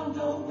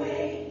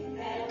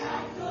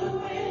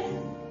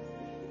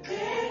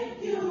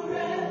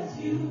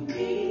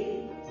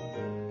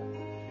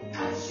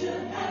Lord,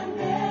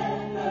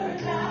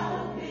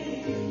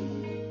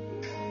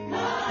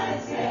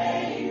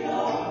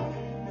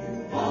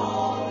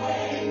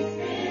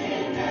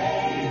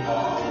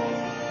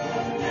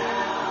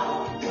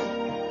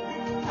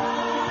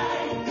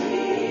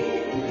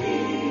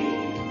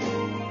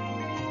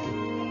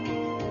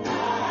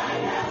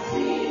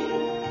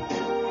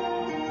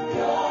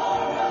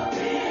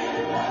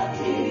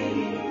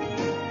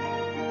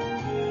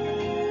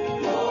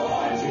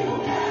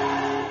 you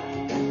have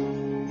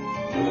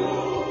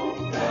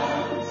proved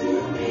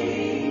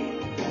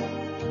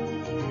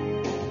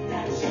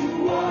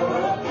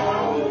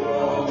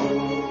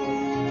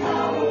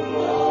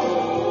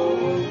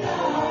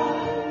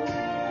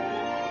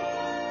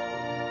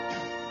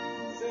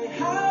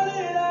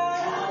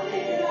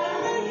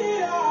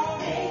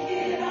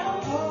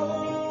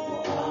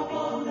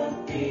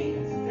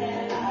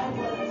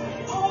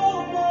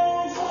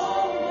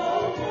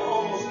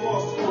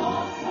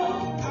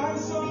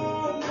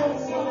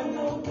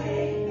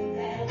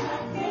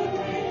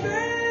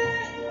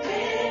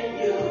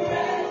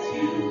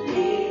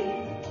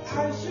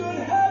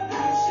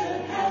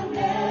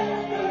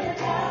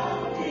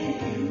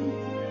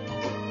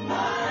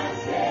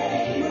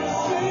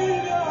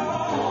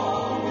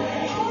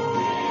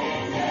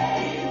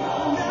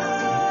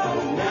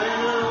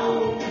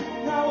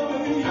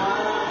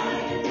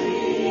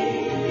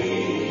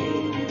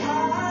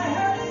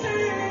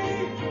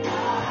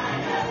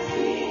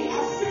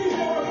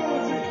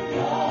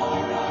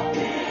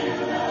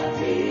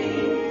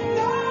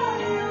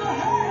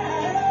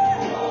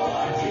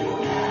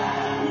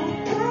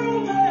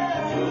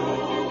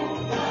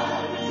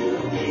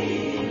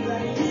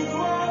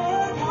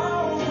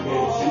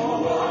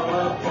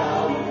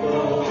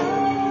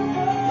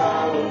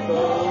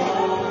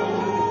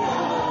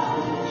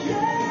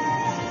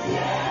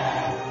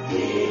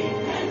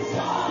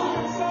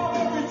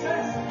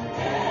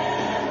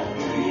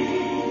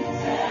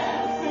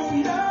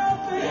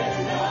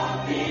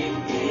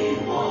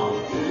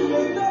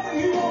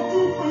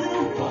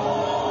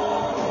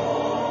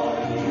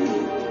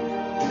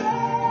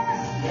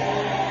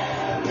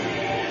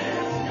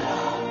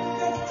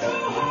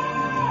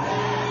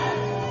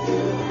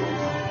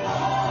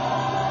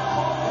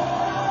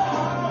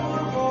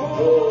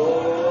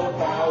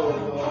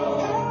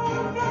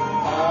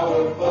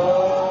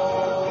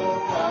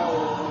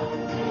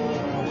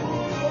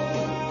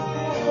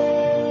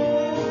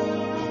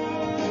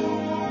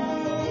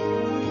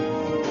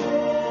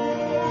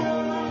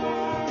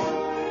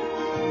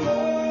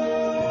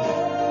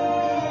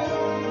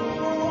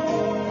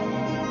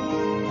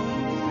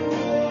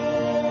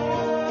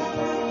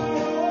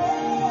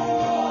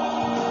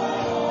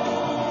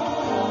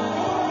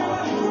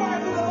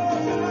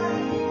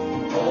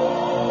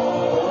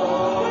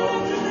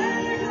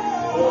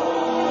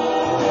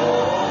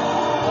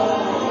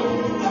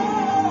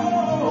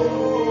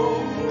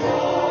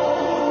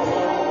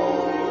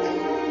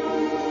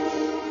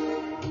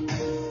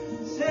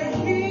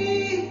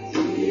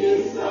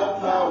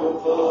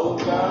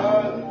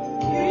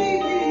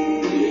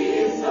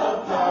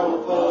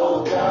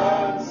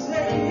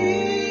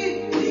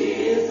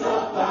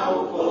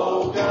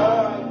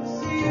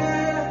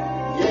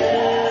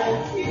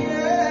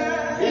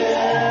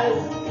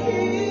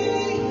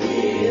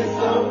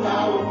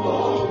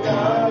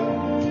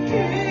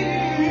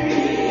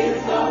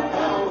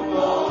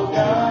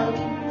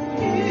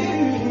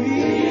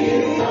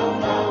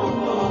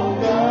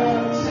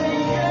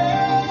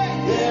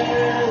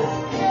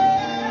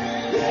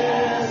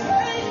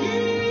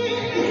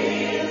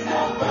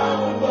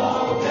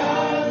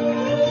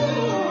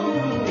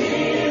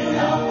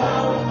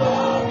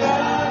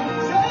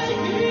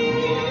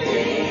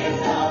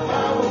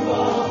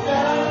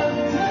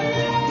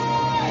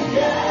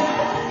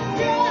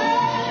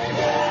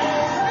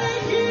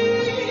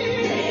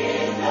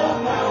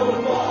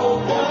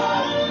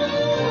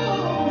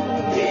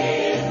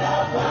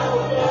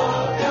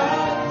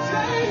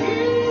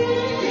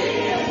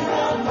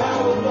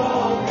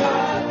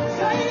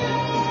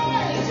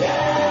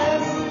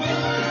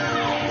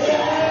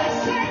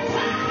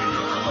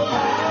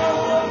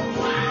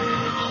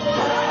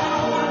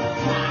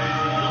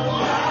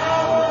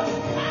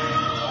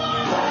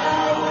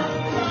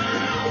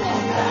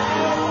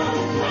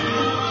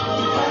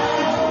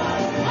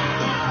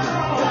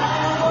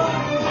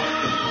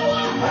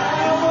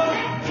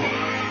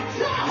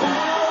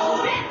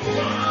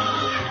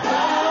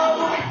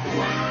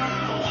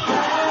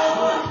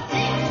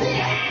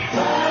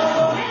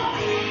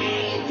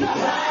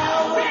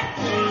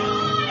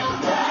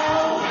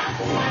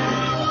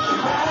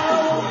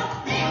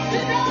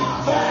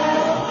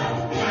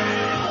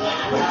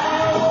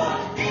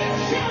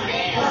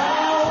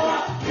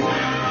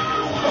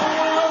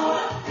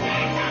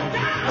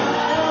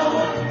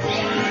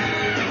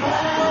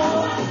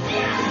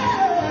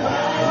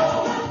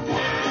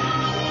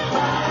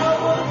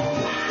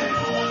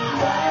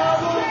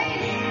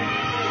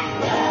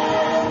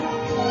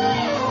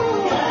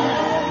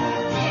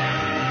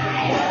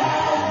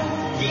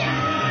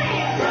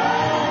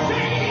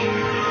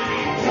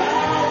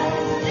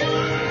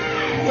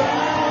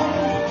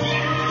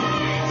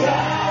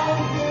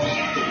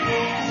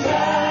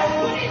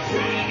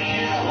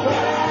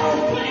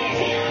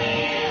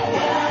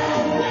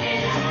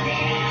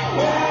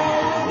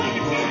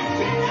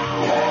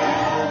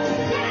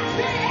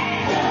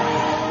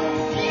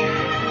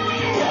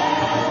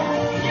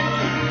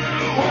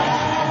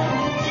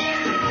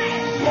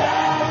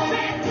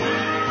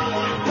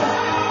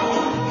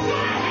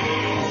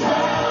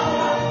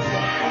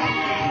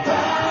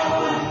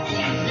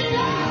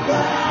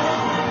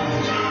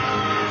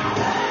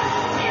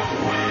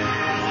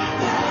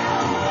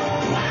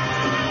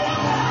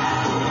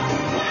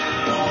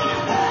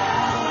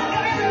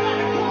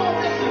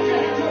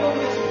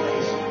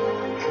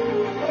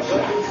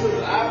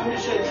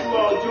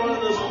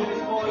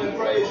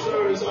praise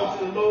service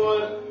unto the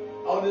Lord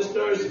on this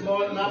Thursday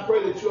morning. I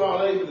pray that you all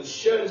are able to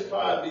share this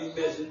Podbean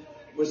message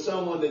with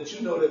someone that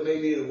you know that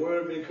may need a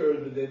word of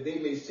encouragement, that they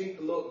may seek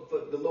the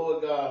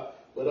Lord God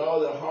with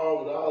all their heart,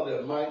 with all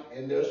their might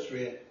and their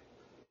strength.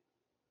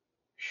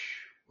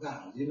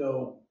 Wow, you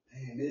know,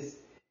 man,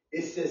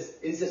 it's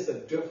just a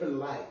different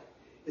life.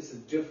 It's a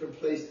different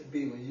place to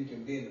be when you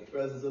can be in the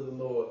presence of the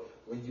Lord,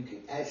 when you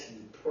can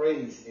actually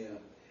praise Him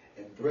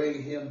and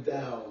bring Him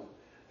down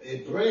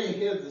and bring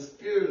Him, the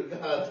Spirit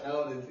of God,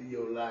 down into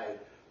your life.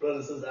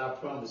 Brothers and sisters, I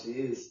promise you,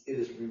 it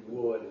is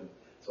rewarding.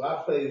 So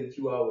I pray that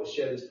you all will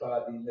share this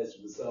Podbean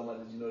message with someone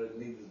that you know that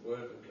needs this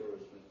word of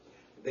encouragement.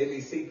 That they may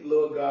seek the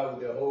Lord God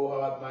with their whole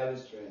heart, might, and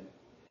strength,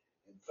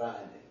 and find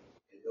Him.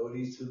 And know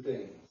these two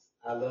things.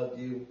 I love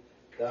you.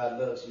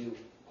 God loves you.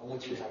 I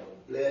want you to have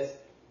a blessed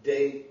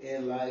day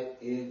in life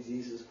in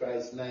Jesus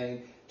Christ's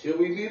name. Till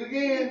we meet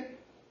again.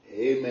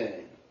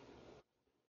 Amen.